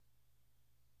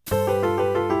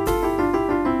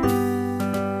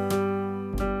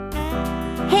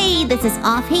this is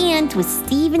Offhand with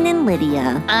Stephen and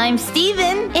Lydia. I'm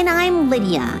Stephen. And I'm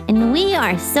Lydia. And we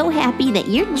are so happy that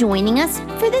you're joining us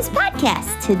for this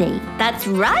podcast today. That's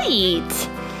right.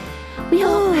 We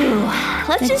hope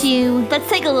Let's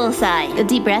take a little sigh. a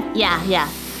deep breath. Yeah.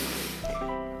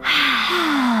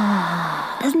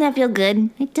 Doesn't that feel good?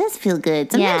 It does feel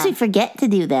good. Sometimes Yeah. we forget to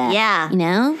do that. Yeah. You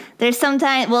know? There's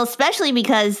sometimes, well, especially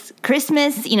because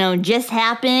Christmas, just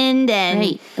happened and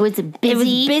Right. It was a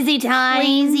busy time.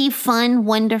 crazy, fun,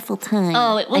 wonderful time.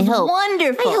 Oh, it was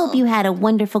wonderful. I hope you had a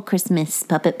wonderful Christmas,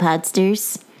 Puppet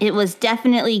Podsters. It was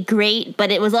definitely great,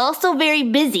 but it was also very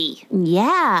busy.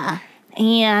 Yeah.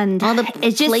 And All the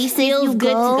it just places feels you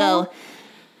good go. to go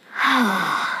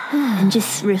and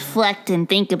just reflect and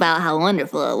think about how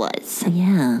wonderful it was.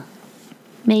 Yeah.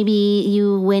 Maybe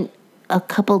you went a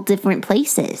couple different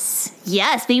places.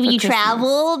 Yes, maybe you Christmas.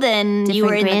 traveled and you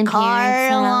were Different in the car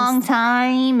grandparents' a long house.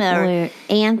 time. Or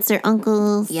aunts or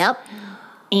uncles. Yep.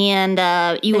 And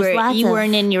you There's lots of-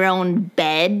 weren't in your own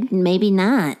bed. Maybe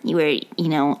not. You were, Maybe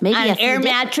on a an few air different-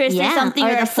 mattress yeah, or something,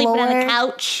 or or the sleeping on floor. the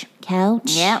couch.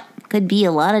 Couch. Yep. Could be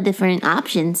a lot of different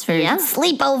options for Yeah.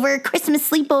 sleepover, Christmas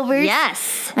sleepovers.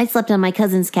 Yes. I slept on my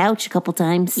cousin's couch a couple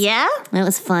times. Yeah? That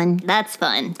was fun. That's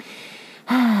fun.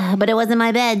 But it wasn't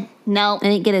my bed. No. I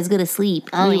didn't get as good a sleep.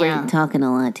 Oh, we yeah. were talking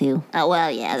a lot too. Oh, well,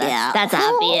 yeah, that's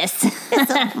obvious. It's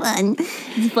so fun.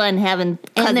 It's fun having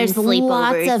cousin And there's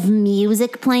sleepovers. lots of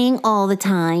music playing all the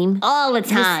time. all the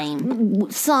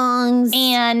time. Songs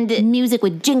And music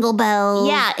with jingle bells.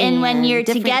 yeah, and when you're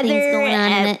different things together going on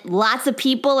in and it. lots of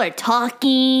people are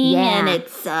talking Yeah. and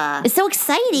it's It's so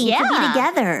exciting to be Yeah.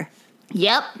 together.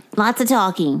 yep. Lots of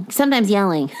talking, sometimes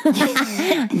yelling,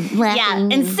 laughing. Yeah,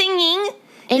 and singing.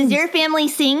 Does your family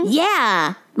sing?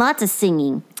 Yeah, lots of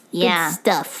singing. Yeah. Good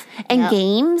stuff. And Yep.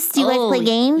 games. Do you guys play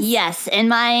games? Yes, and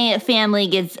my family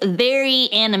gets very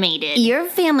animated. Your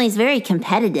family's very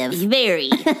competitive, Very.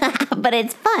 but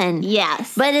it's fun.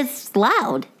 Yes. But it's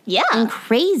loud. Yeah. And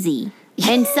crazy.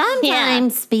 And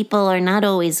sometimes people are not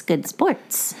always good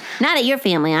sports. Not at your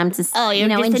family. I'm just, Oh, you're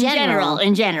just in general.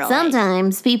 In general. right.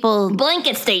 Sometimes people,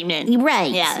 Blanket statement.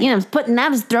 right? Yeah. I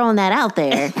was throwing that out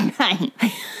there. Right.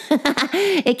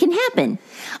 It can happen,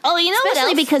 Oh, you know especially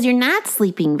what else? because you're not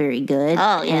sleeping very good.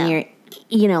 Oh, yeah. And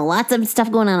you're, lots of stuff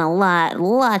going on.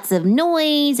 Lots of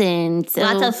noise, and so,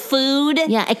 Lots of food.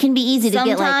 yeah, it can be easy to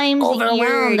get like Sometimes overwhelmed,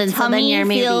 your and so then tummy you're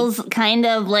maybe feels kind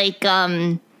of like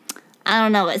I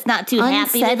don't know. It's not too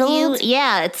happy with you. Unsettled?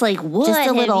 Yeah, it's like what Just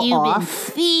a little have you off. been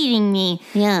feeding me?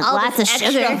 Yeah, all lots this of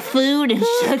extra sugar. food and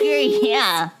sugar. Cookies.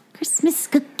 Yeah, Christmas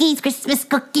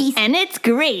cookies. and it's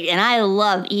great. And I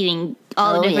love eating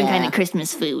all Oh, the different yeah. kind of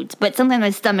Christmas foods. But sometimes my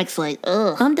stomach's like,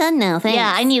 ugh. I'm done now. Thanks.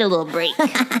 Yeah, I need a little break.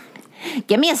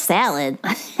 Give me a salad.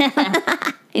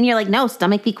 And you're like, no,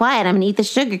 stomach, be quiet. I'm gonna eat the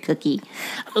sugar cookie.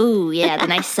 Ooh, yeah, the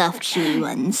nice soft chewy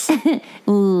ones.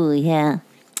 Ooh, yeah.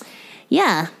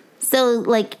 Yeah. So,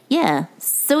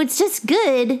 So it's just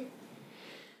good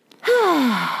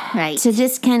Right. to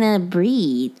just kind of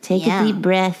breathe. Take Yeah. a deep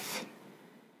breath.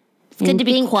 It's good to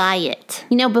be quiet.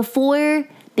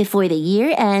 Before the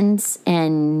year ends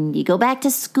and you go back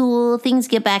to school, things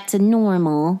get back to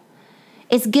normal,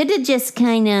 it's good to just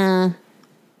kind of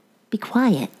be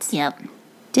quiet. Yep.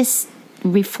 Just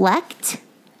reflect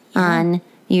on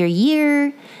your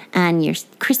year, on your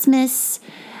Christmas.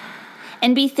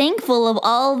 And be thankful of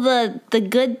all the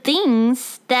good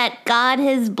things that God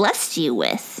has blessed you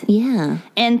with. Yeah.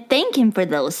 And thank Him for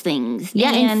those things.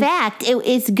 Yeah, in And- fact,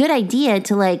 it's a good idea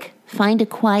to find a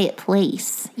quiet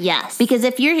place. Yes. Because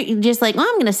if you're just like,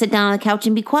 I'm going to sit down on the couch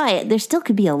and be quiet, there still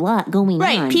could be a lot going on.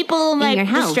 Right, people in might your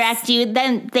house. distract you.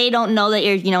 Then they don't know that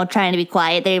you're, trying to be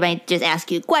quiet. They might just ask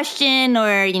you a question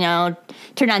or,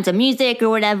 turn on some music or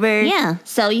whatever. Yeah.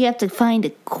 So you have to find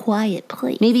a quiet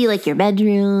place. Maybe your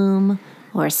bedroom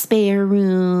or a spare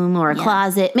room or a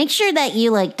closet. Make sure that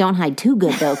you don't hide too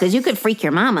good though, because you could freak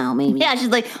your mom out maybe. Yeah, she's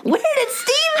like, where did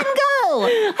Steven go?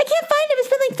 I can't find him. It's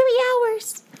been 3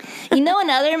 hours.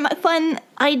 Another fun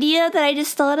idea that I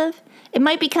just thought of? It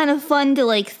might be kind of fun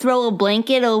to throw a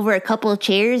blanket over a couple of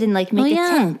chairs and make a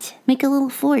tent. Make a little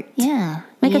fort. Yeah.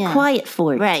 Make Yeah. a quiet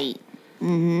fort. Right.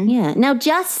 Yeah. Now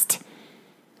just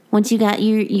once you got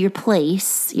your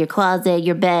place, your closet,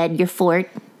 your bed, your fort,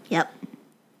 Yep.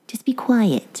 just be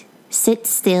quiet. Sit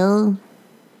still.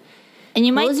 And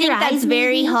you might Close your think that's eyes,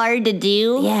 very maybe? hard to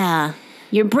do. Yeah.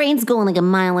 Your brain's going a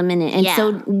mile a minute, and Yeah.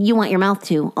 so you want your mouth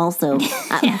to also.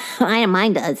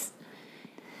 Mine does.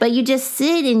 But you just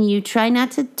sit and you try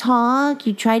not to talk.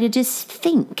 You try to just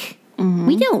think.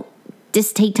 We don't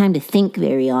just take time to think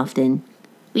very often.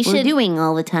 We We're should doing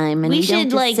all the time, and we we don't should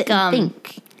just sit and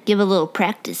think. give a little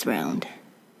practice round.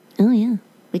 Oh yeah.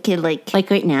 We could like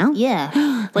right now?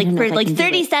 yeah, like don't know for if I like can do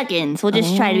 30 it. seconds. We'll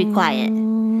just try to be quiet.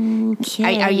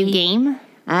 Okay. Are you game?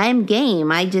 I'm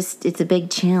game. It's a big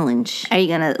challenge. Are you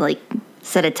gonna like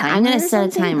set a timer? I'm gonna or set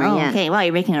a something? timer, Oh, yeah. Okay, wow,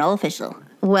 you're making it all official.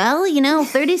 Well,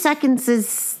 30 seconds is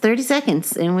 30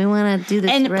 seconds, and we want to do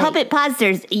this And right. Puppet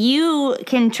Podsters, you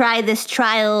can try this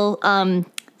trial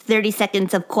 30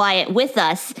 seconds of quiet with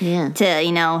us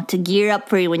to gear up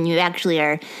for you when you actually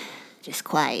are just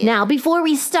quiet. Now, before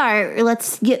we start,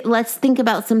 let's think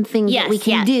about some things that we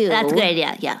can do. That's a good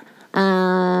idea. Yeah.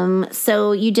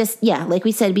 So you just, like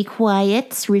we said, be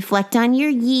quiet, reflect on your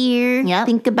year, Yep.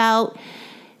 think about,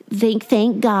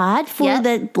 thank God for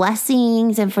the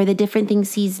blessings and for the different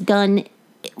things He's done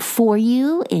for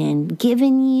you and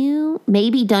given you,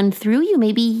 maybe done through you.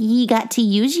 Maybe He got to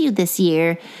use you this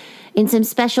year in some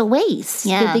special ways.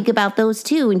 Yeah. So think about those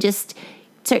too and just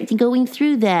start going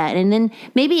through that. And then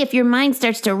maybe if your mind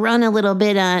starts to run a little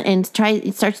bit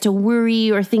it starts to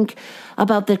worry or think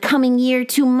about the coming year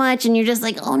too much and you're just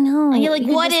like, oh no. And you're like, you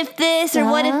can what just if this or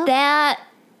what if stop. that?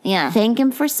 Yeah. Thank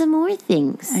Him for some more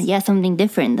things. Yeah, something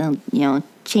different.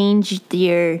 Change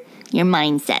your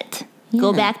mindset.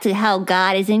 Go Yeah. back to how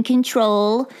God is in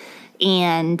control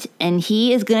and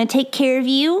He is going to take care of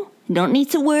you. You don't need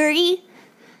to worry.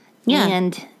 Yeah.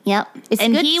 And It's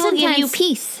and good He will give you sometimes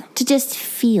peace. to just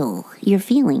feel your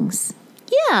feelings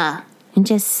Yeah. and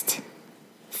just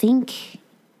think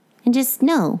and just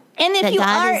know And if that you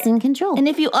God is in control. And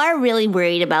if you are really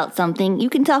worried about something, you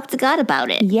can talk to God about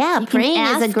it. Yeah, You can praying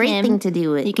is a ask great Him- thing to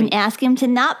do it. You can ask Him to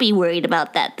not be worried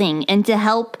about that thing and to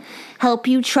help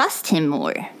you trust Him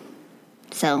more.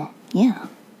 So, yeah.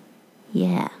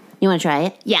 Yeah. You want to try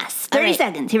it? Yes. All 30 right.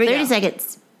 seconds. Here we 30 go.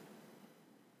 seconds.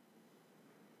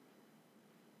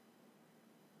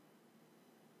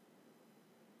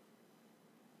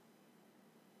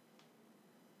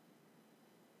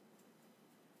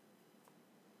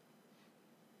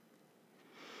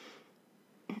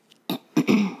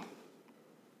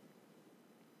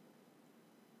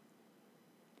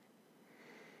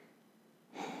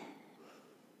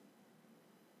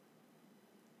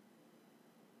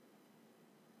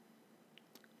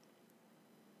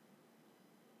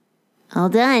 All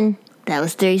done. That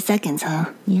was 30 seconds, huh?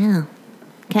 Yeah.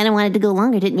 Kind of wanted to go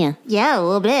longer, didn't you? Yeah, a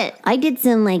little bit. I did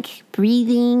some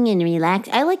breathing and relax.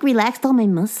 I relaxed all my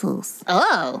muscles.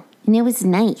 Oh. And it was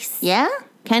nice. Yeah?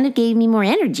 Kind of gave me more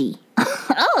energy.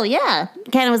 Oh, yeah.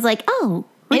 Kind of was like, oh,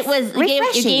 It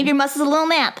refreshing. gave your muscles a little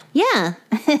nap. Yeah.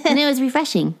 And it was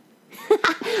refreshing.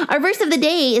 Our verse of the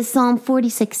day is Psalm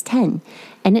 46:10.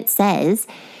 And it says,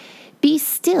 "Be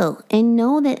still and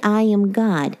know that I am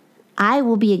God. I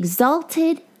will be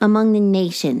exalted among the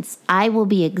nations. I will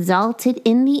be exalted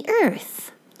in the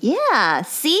earth." Yeah,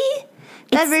 see?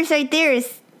 That verse right there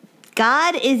is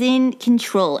God is in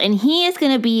control and He is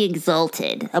going to be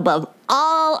exalted above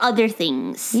all other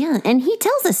things. Yeah. And He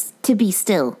tells us to be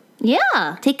still.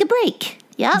 Yeah. Take a break.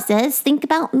 Yep. He says, think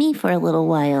about me for a little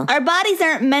while. Our bodies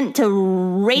aren't meant to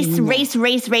race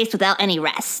without any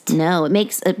rest. No,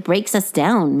 it breaks us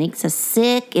down, makes us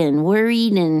sick and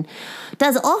worried and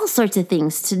does all sorts of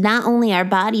things to not only our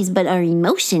bodies, but our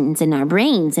emotions and our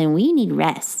brains. And we need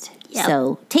rest. Yep.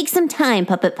 So take some time,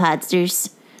 Puppet Podsters.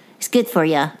 It's good for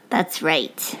you. That's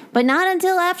right. But not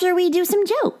until after we do some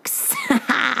jokes.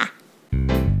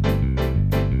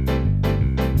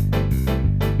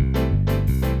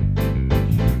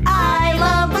 I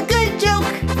love a good joke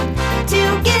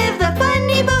to give the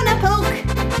funny bone a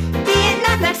poke. Be it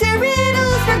knock-knocks or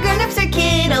riddles for grown-ups or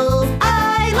kiddles.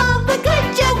 I love a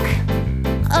good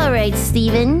joke. All right,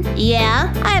 Steven.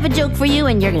 Yeah, I have a joke for you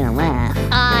and you're going to laugh.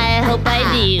 I hope I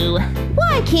do.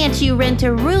 Why can't you rent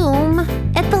a room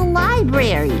at the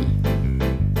library?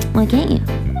 Why can't you?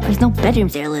 There's no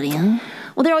bedrooms there, Lydia.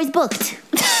 Well, they're always booked.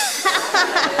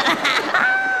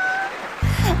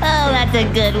 Oh, that's a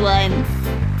good one.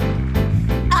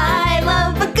 I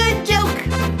love a good joke.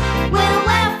 We'll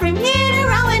laugh from here to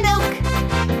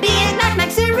Roanoke. Be it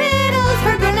knock-knocks or riddles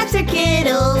for grown-ups or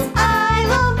kiddles. I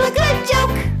love a good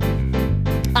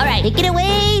joke. All right, Take it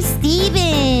away,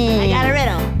 Steven. I got a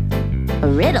riddle. a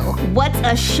riddle. What's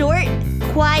a short,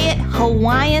 quiet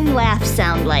Hawaiian laugh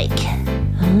sound like?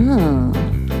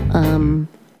 Oh.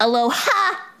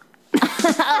 Aloha.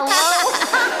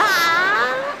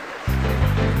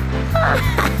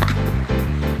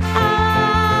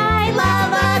 I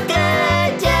love a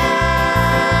good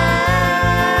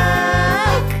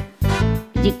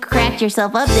joke. You cracked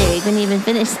yourself up there. You couldn't even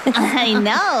finish. I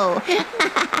know.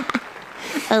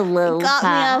 Hello. Caught me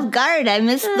off guard. I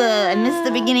missed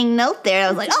the beginning note there. I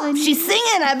was like, oh, she's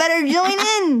singing. I better join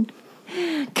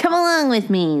in. Come along with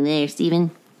me there,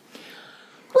 Steven.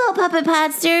 Well, Puppet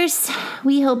Podsters,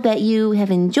 we hope that you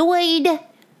have enjoyed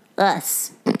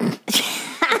us.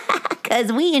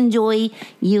 Because we enjoy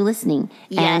you listening.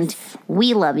 Yes. And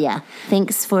we love ya.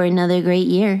 Thanks for another great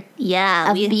year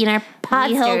Yeah. of being our podsters.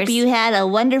 We hope you had a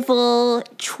wonderful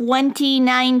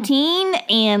 2019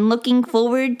 and looking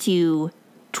forward to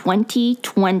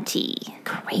 2020.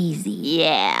 Crazy.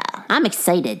 Yeah. I'm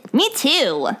excited. Me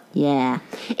too. Yeah.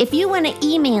 If you want to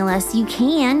email us, you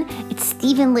can. It's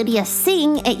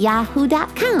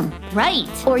StephenLydiaSing@yahoo.com.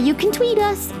 Right. Or you can tweet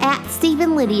us at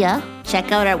StephenLydia.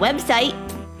 Check out our website.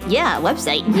 Yeah,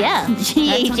 website. Yeah. That's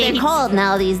what they're called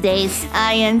now these days.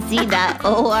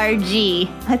 inc.org.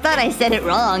 I thought I said it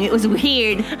wrong. It was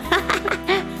weird.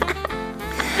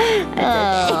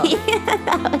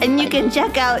 And you can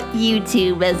check out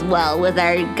YouTube as well with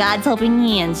our God's Helping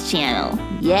Hands channel.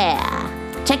 Yeah.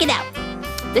 Check it out.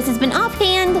 This has been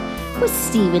Offhand with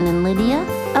Stephen and Lydia,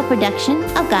 a production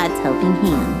of God's Helping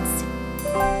Hands.